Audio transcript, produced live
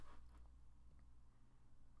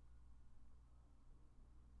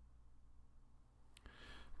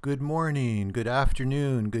Good morning, good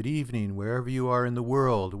afternoon, good evening, wherever you are in the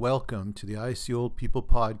world. Welcome to the ISeeOldPeople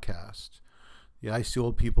podcast. The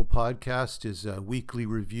ISeeOldPeople podcast is a weekly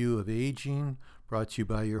review of aging brought to you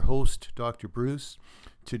by your host, Dr. Bruce.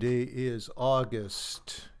 Today is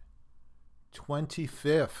August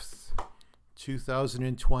 25th,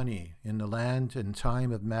 2020, in the land and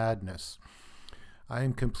time of madness. I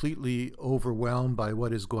am completely overwhelmed by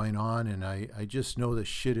what is going on, and I just know that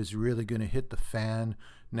shit is really going to hit the fan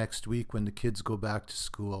next week when the kids go back to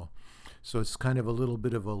school. So it's kind of a little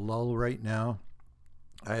bit of a lull right now.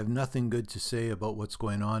 I have nothing good to say about what's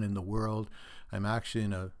going on in the world. I'm actually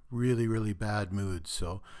in a really, really bad mood.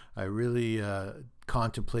 So I really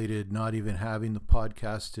contemplated not even having the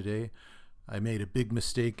podcast today. I made a big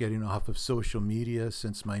mistake getting off of social media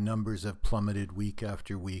since my numbers have plummeted week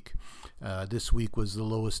after week. This week was the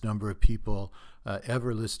lowest number of people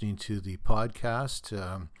ever listening to the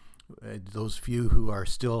podcast. Those few who are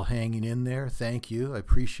still hanging in there, thank you. I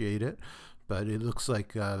appreciate it. But it looks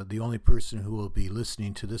like the only person who will be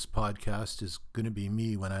listening to this podcast is going to be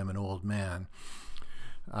me when I'm an old man.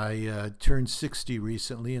 I turned 60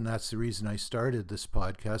 recently, and that's the reason I started this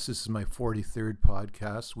podcast. This is my 43rd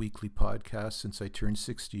podcast, weekly podcast, since I turned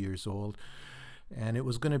 60 years old. And it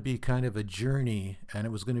was going to be kind of a journey, and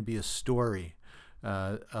it was going to be a story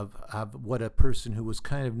of what a person who was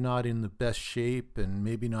kind of not in the best shape and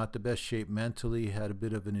maybe not the best shape mentally, had a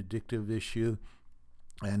bit of an addictive issue,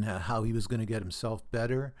 and how he was going to get himself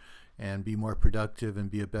better and be more productive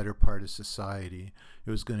and be a better part of society.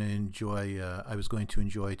 I was going to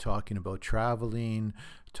enjoy talking about traveling,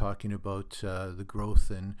 talking about the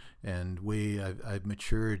growth and way I've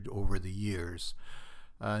matured over the years.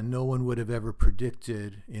 No one would have ever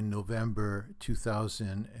predicted in November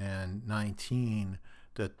 2019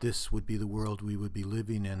 that this would be the world we would be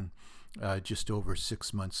living in just over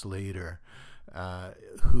 6 months later.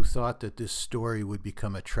 Who thought that this story would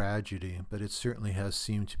become a tragedy, but it certainly has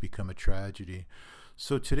seemed to become a tragedy.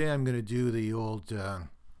 So today I'm going to do the old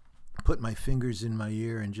put my fingers in my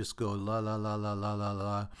ear and just go la la la la la la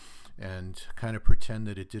la and kind of pretend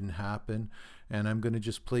that it didn't happen. And I'm going to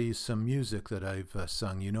just play you some music that I've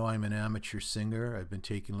sung. You know, I'm an amateur singer. I've been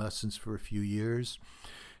taking lessons for a few years.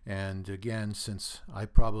 And again, since I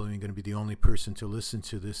probably am going to be the only person to listen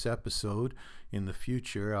to this episode in the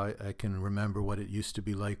future, I can remember what it used to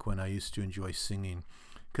be like when I used to enjoy singing.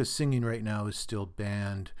 Because singing right now is still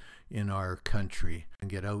banned in our country. And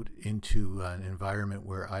get out into an environment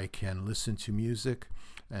where I can listen to music,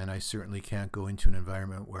 and I certainly can't go into an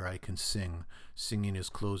environment where I can sing. Singing is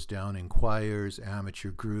closed down in choirs, amateur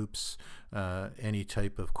groups, any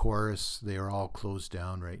type of chorus. They are all closed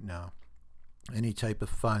down right now. Any type of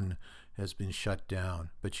fun has been shut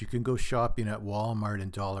down. But you can go shopping at Walmart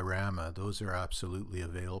and Dollarama. Those are absolutely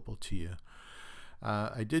available to you.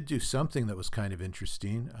 I did do something that was kind of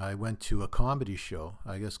interesting. I went to a comedy show.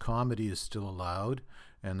 I guess comedy is still allowed,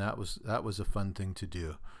 and that was a fun thing to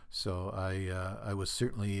do. So I was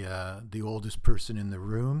certainly the oldest person in the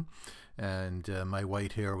room, and my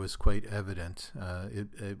white hair was quite evident.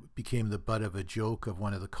 It became the butt of a joke of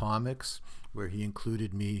one of the comics, where he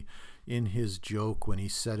included me in his joke when he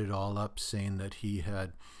set it all up, saying that he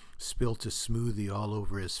had spilt a smoothie all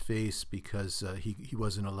over his face because he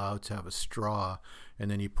wasn't allowed to have a straw.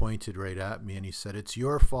 And then he pointed right at me and he said, "It's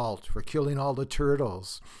your fault for killing all the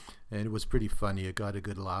turtles." And it was pretty funny. It got a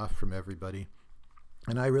good laugh from everybody,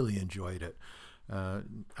 and I really enjoyed it. I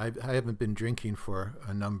haven't been drinking for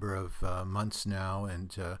a number of months now,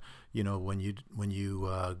 and you know, when you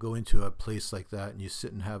go into a place like that and you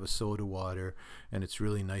sit and have a soda water, and it's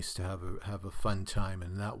really nice to have a fun time,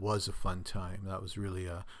 and that was a fun time. That was really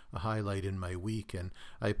a highlight in my week, and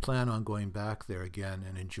I plan on going back there again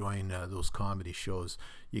and enjoying those comedy shows.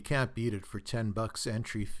 You can't beat it for $10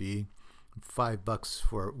 entry fee.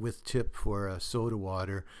 $5 with tip for a soda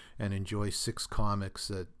water, and enjoy 6 comics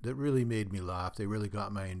that really made me laugh. They really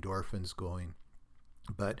got my endorphins going.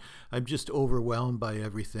 But I'm just overwhelmed by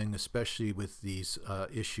everything, especially with these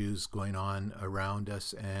issues going on around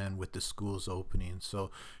us and with the schools opening. So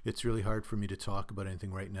it's really hard for me to talk about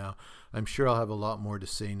anything right now. I'm sure I'll have a lot more to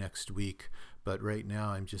say next week, but right now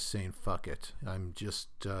I'm just saying fuck it. I'm just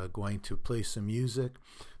going to play some music.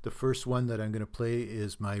 The first one that I'm going to play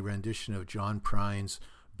is my rendition of John Prine's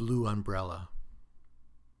Blue Umbrella.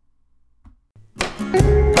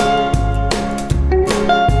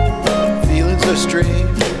 Feelings are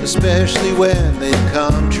strange, especially when they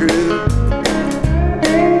come true.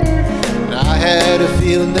 And I had a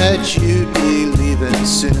feeling that you'd be leaving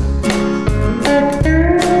soon.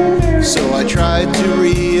 So I tried to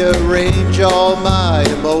rearrange all my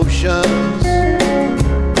emotions,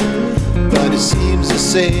 but it seems the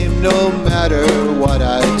same no matter what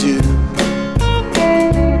I do.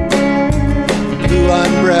 Blue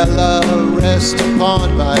umbrella rest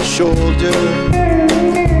upon my shoulder.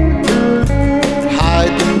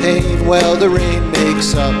 Hide the pain while the rain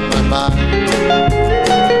makes up my mind.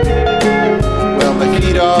 Well, my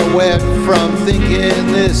feet are wet from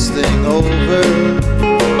thinking this thing over.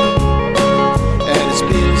 And it's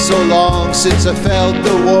been so long since I felt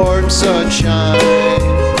the warm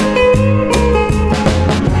sunshine.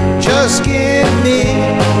 Just give me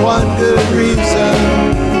one good reason,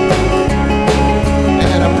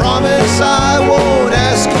 and I promise I won't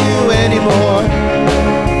ask you anymore.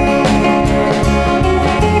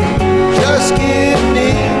 Just give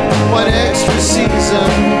me one extra season,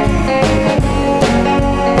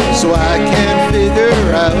 so I can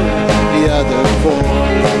figure out the other four.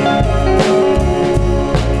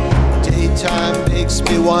 Daytime makes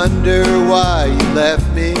me wonder why you left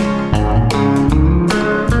me.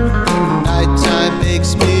 Nighttime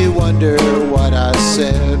makes me wonder what I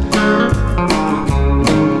said.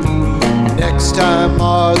 Next time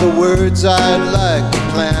are the words I'd like to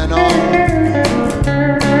plan on.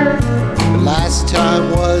 The last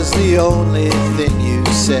time was the only thing you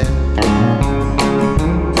said.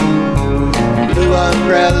 Blue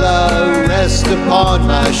umbrella rest upon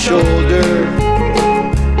my shoulder.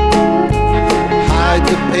 Hide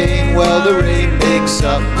the pain while the rain makes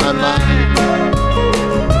up my mind.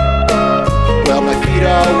 Well, my feet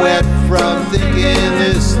are wet from thinking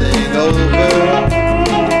this thing over.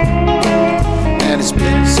 And it's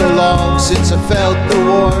been so long since I felt the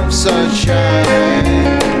warm sunshine.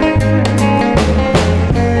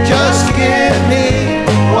 Just give me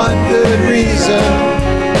one good reason,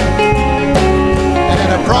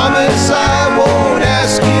 and I promise I won't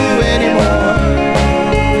ask you anymore.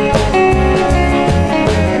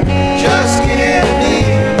 Just give me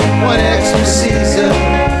one extra season,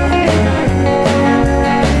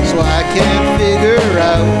 so I can figure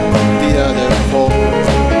out the other four.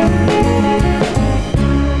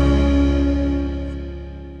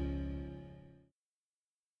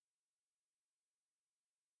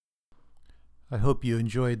 I hope you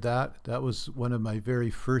enjoyed that. That was one of my very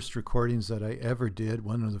first recordings that I ever did,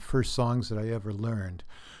 one of the first songs that I ever learned.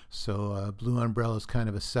 So Blue Umbrella is kind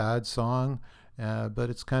of a sad song, but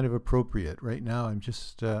it's kind of appropriate. Right now I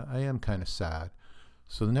am kind of sad.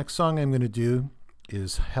 So the next song I'm going to do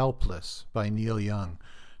is Helpless by Neil Young.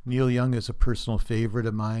 Neil Young is a personal favorite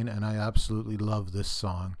of mine, and I absolutely love this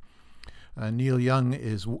song. Neil Young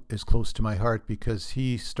is close to my heart because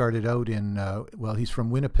he started out in, he's from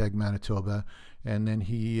Winnipeg, Manitoba, and then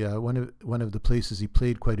he one of the places he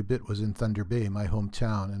played quite a bit was in Thunder Bay, my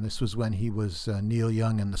hometown, and this was when he was Neil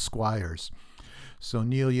Young and the Squires. So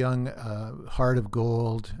Neil Young, Heart of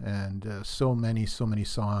Gold, and so many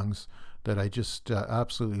songs that I just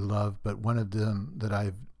absolutely love, but one of them that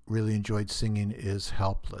I've really enjoyed singing is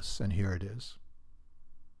Helpless, and here it is.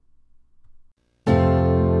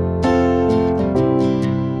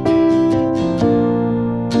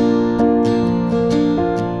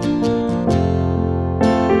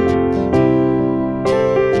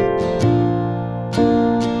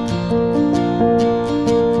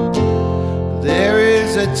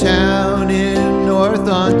 A town in North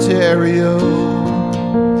Ontario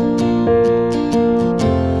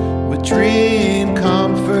with dream,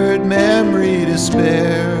 comfort, memory to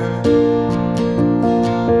spare.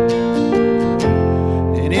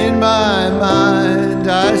 And in my mind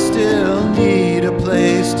I still need a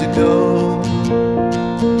place to go.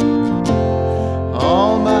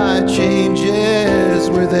 All my changes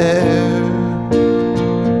were there.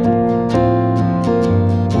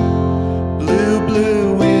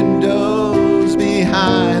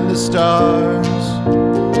 The stars,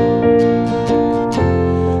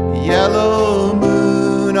 yellow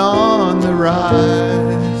moon on the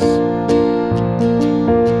rise,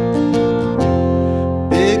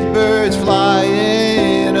 big birds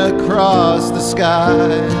flying across the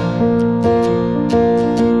sky,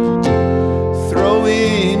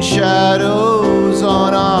 throwing shadows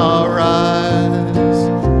on our eyes.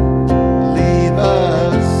 Leave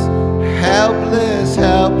us helpless,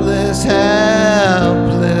 helpless, helpless.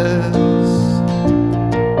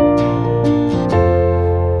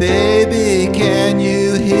 Baby, can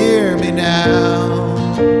you hear me now?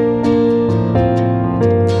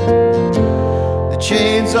 The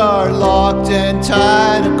chains are locked and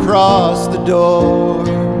tied across the door.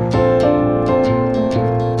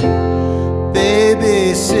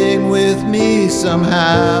 Baby, sing with me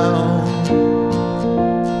somehow.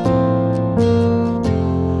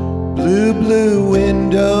 Blue, blue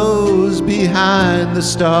windows behind the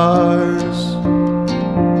stars,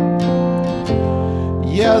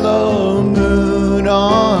 yellow moon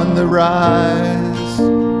on the rise.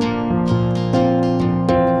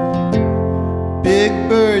 Big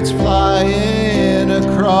birds flying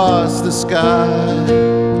across the sky,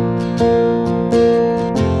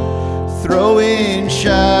 throwing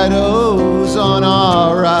shadows on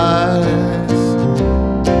our eyes.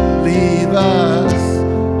 Leave us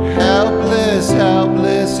helpless,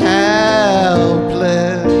 helpless,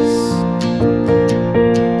 helpless.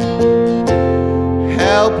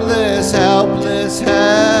 Helpless, helpless,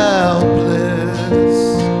 helpless.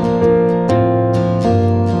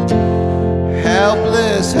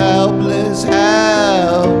 Helpless, helpless,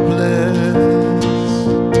 helpless.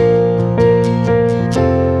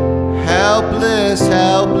 Helpless,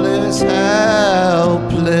 helpless,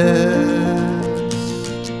 helpless.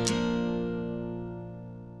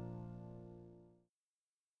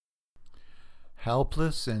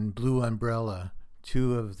 Helpless and Blue Umbrella,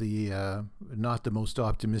 two of the not the most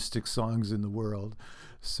optimistic songs in the world.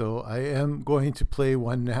 So I am going to play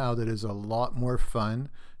one now that is a lot more fun.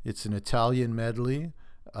 It's an Italian medley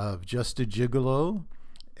of Just a Gigolo,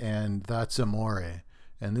 and that's Amore.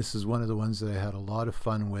 And this is one of the ones that I had a lot of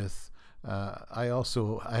fun with. I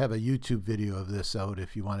have a YouTube video of this out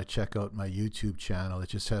if you want to check out my YouTube channel. It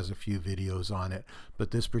just has a few videos on it,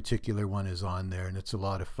 but this particular one is on there, and it's a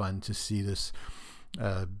lot of fun to see this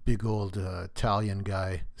big old Italian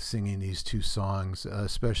guy singing these two songs.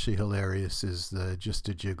 Especially hilarious is the Just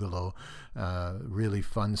a Gigolo. Really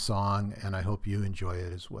fun song, and I hope you enjoy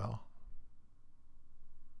it as well.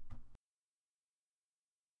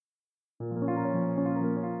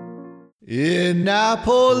 In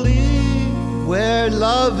Napoli, where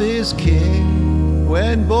love is king,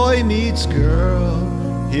 when boy meets girl,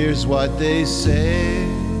 here's what they say.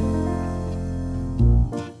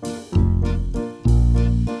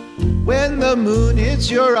 When the moon hits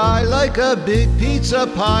your eye like a big pizza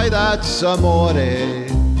pie, that's amore.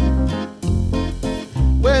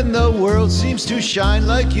 When the world seems to shine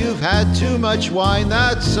like you've had too much wine,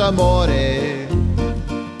 that's amore.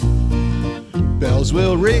 Bells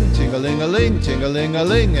will ring, ting-a-ling-a-ling,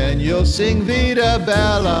 ting-a-ling-a-ling, and you'll sing Vita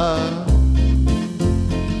Bella.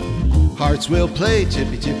 Hearts will play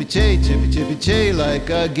tippy-tippy-tay, tippy-tippy-tay, like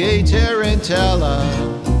a gay tarantella.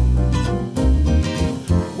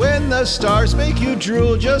 When the stars make you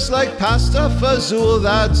drool just like pasta fazool,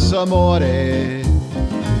 that's amore.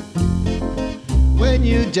 When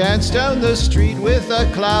you dance down the street with a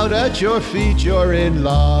cloud at your feet, you're in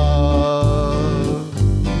love.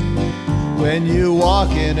 When you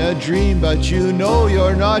walk in a dream but you know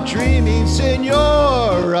you're not dreaming,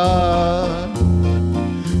 signora.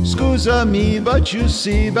 Scusa me, but you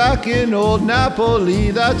see, back in old Napoli,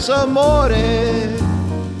 that's amore.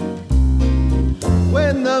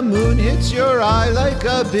 When the moon hits your eye like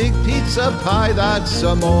a big pizza pie, that's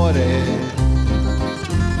amore.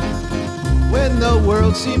 When the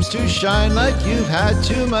world seems to shine like you've had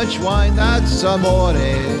too much wine, that's amore.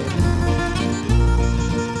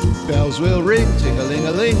 Bells will ring,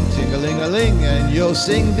 ting-a-ling-a-ling, ting-a-ling-a-ling, and you'll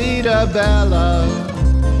sing Vita Bella.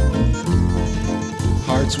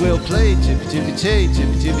 Hearts will play tippy-tippy-tay,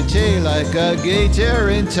 tippy-tippy-tay, like a gay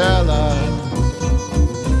tarantella.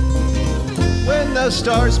 When the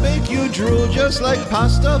stars make you drool just like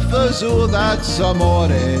pasta fazool, that's amore.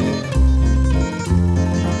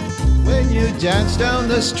 When you dance down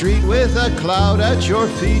the street with a cloud at your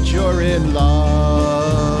feet, you're in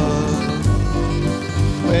love.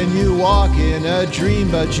 When you walk in a dream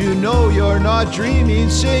but you know you're not dreaming,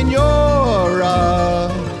 signora.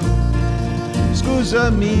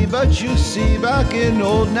 Scusa me, but you see, back in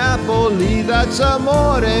old Napoli, that's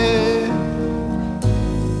amore.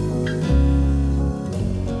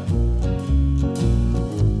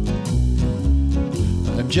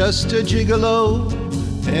 I'm just a gigolo,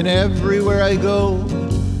 and everywhere I go,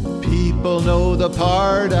 people know the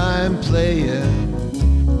part I'm playing.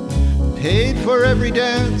 Paid for every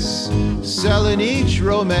dance, selling each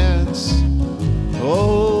romance.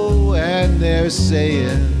 Oh, and they're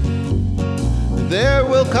saying there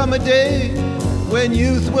will come a day when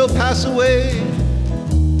youth will pass away.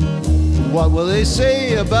 What will they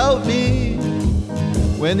say about me?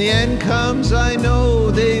 When the end comes, I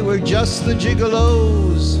know they were just the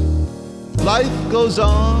gigolos. Life goes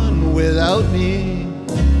on without me.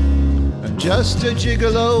 I'm just a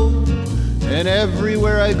gigolo, and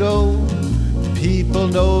everywhere I go, people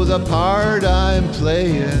know the part I'm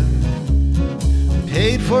playing.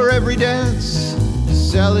 Paid for every dance,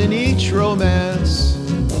 selling each romance.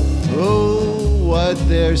 Oh, what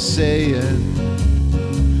they're saying.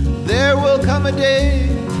 There will come a day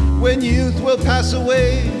when youth will pass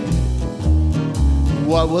away.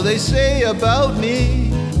 What will they say about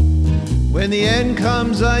me? When the end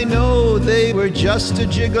comes, I know they were just a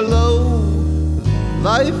gigolo.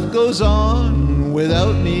 Life goes on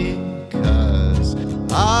without me, 'cause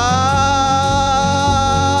I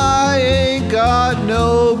ain't got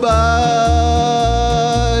nobody.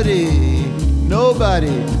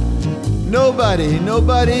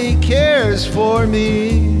 Nobody cares for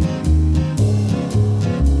me.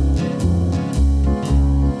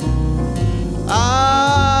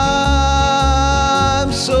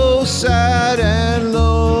 I'm so sad and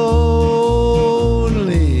lonely.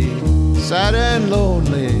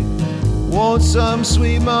 Won't some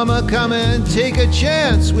sweet mama come and take a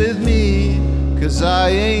chance with me? 'Cause I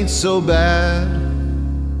ain't so bad.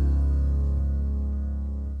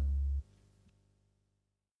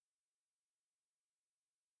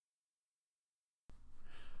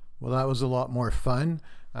 Well, that was a lot more fun.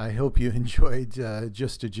 I hope you enjoyed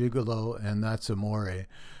Just a Gigolo and That's Amore.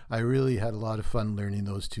 I really had a lot of fun learning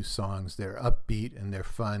those two songs. They're upbeat and they're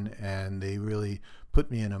fun, and they really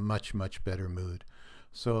put me in a much, much better mood.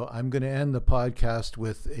 So I'm going to end the podcast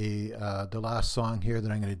with the last song here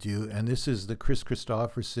that I'm going to do, and this is the Chris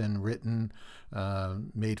Christopherson written,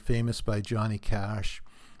 made famous by Johnny Cash.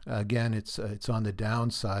 Again, it's on the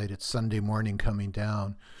downside. It's Sunday Morning Coming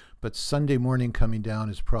Down. But Sunday Morning Coming Down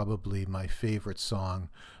is probably my favorite song.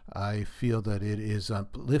 I feel that it is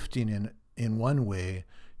uplifting in one way,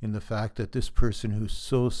 in the fact that this person who's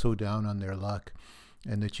so down on their luck,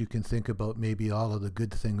 and that you can think about maybe all of the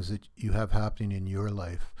good things that you have happening in your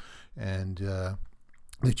life, and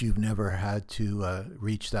that you've never had to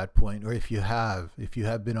reach that point. Or if you have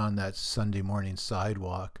been on that Sunday morning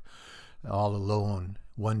sidewalk all alone,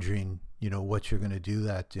 wondering, what you're going to do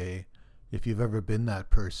that day. If you've ever been that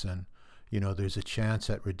person, there's a chance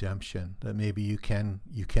at redemption, that maybe you can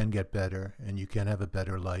get better and you can have a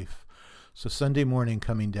better life. So Sunday Morning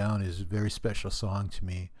Coming Down is a very special song to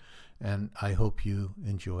me, and I hope you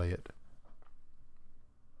enjoy it.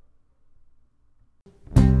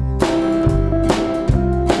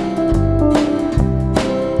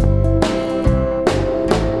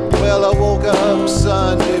 Well, I woke up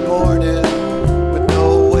Sunday morning with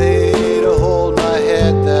no way to hold my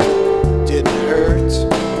head that didn't hurt.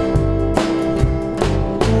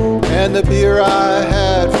 And the beer I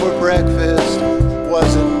had for breakfast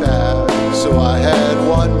wasn't bad, so I had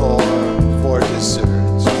one more for dessert.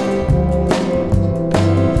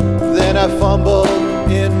 Then I fumbled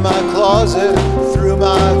in my closet, through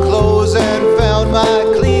my clothes, and found my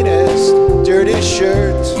cleanest, dirty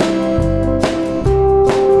shirt.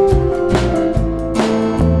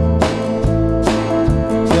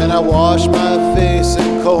 Then I washed my face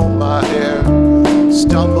and combed my hair,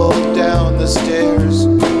 stumbled down the stairs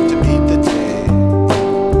to meet the day.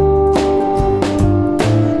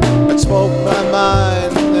 I'd smoked my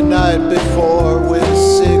mind the night before with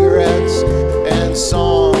cigarettes and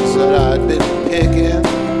songs that I'd been picking.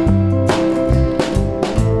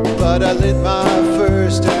 But I lit my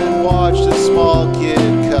first and watched a small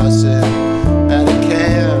kid cussing at a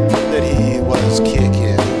can that he was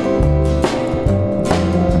kicking.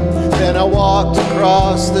 Then I walked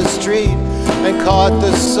across the street and caught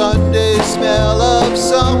the Sunday smell of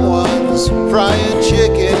someone's frying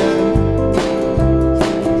chicken.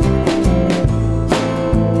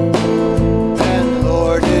 And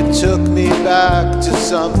Lord, it took me back to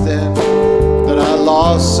something that I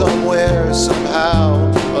lost somewhere,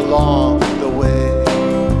 somehow, along the way.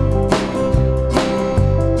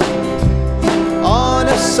 On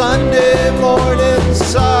a Sunday morning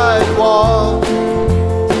sidewalk,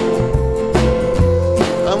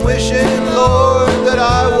 I'm wishing, Lord, that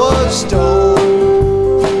I was stoned,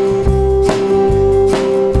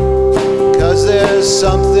 'cause there's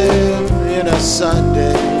something in a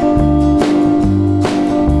Sunday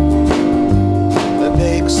that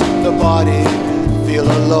makes the body feel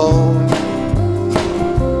alone.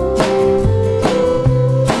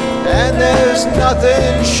 And there's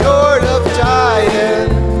nothing short of dying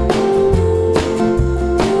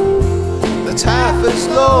that's half as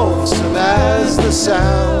lonesome as the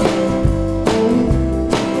sound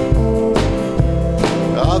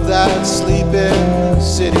of that sleeping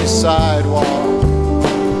city sidewalk.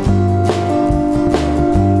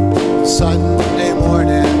 Sunday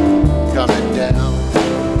morning coming down.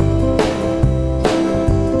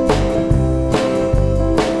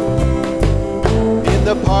 In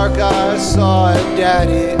the park I saw a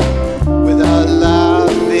daddy with a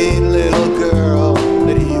laughing little girl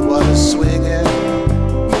that he was swinging.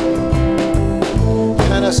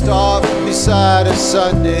 And I stopped beside a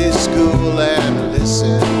Sunday school and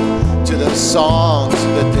listened to the songs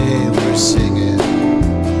that they were singing.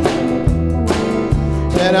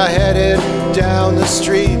 Then I headed down the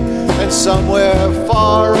street And somewhere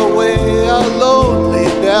far away a lonely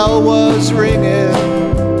bell was ringing.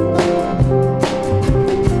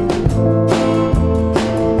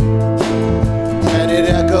 And it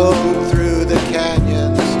echoed through the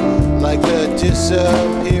canyons like the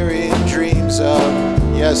disappearing dreams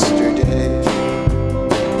of yesterday.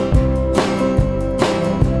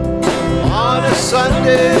 On a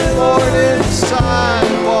Sunday morning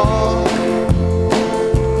sidewalk,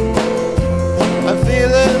 I'm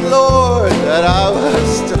feeling, Lord, that I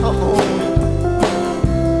was stoned.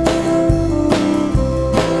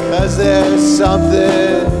 'Cause there's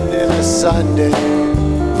something in a Sunday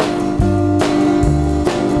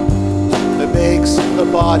that makes the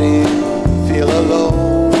body feel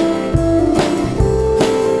alone.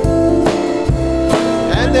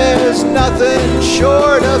 And there's nothing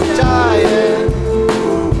short of dying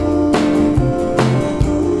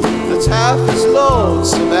that's half as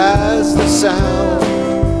lonesome as the sound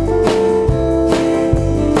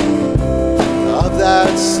of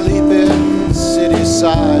that sleeping city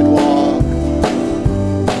sidewalk.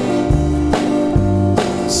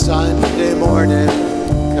 Sunday morning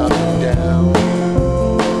coming down.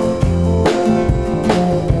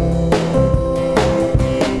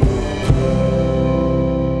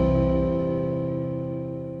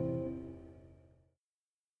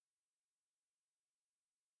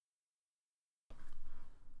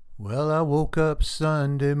 Well, I woke up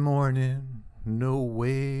Sunday morning, no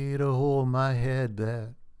way to hold my head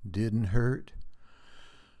that didn't hurt.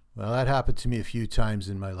 Well, that happened to me a few times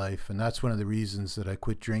in my life, and that's one of the reasons that I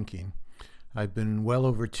quit drinking. I've been well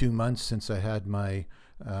over 2 months since I had my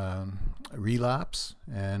relapse,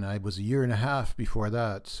 and I was a year and a half before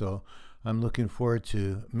that, so I'm looking forward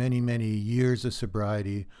to many, many years of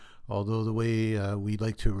sobriety, although the way we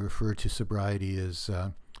like to refer to sobriety is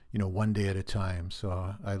one day at a time.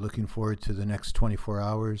 So I'm looking forward to the next 24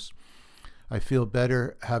 hours. I feel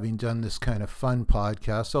better having done this kind of fun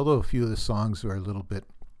podcast, although a few of the songs were a little bit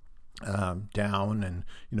down, and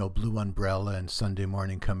Blue Umbrella and Sunday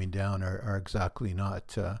Morning Coming Down are exactly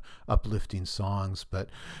not uplifting songs. But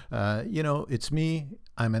it's me.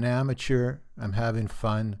 I'm an amateur. I'm having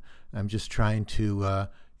fun. I'm just trying to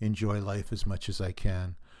enjoy life as much as I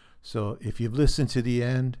can. So if you've listened to the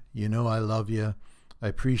end, I love you. I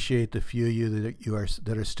appreciate the few of you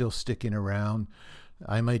that are still sticking around.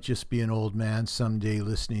 I might just be an old man someday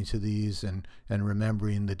listening to these and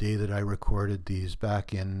remembering the day that I recorded these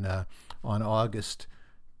back in on August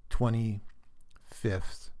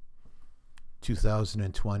 25th,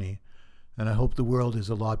 2020. And I hope the world is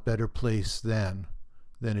a lot better place then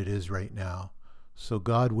than it is right now. So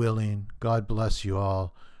God willing, God bless you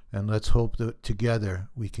all, and let's hope that together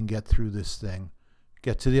we can get through this thing,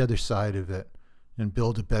 get to the other side of it, and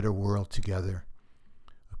build a better world together.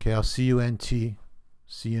 Okay, I'll see you, NT.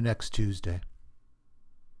 See you next Tuesday.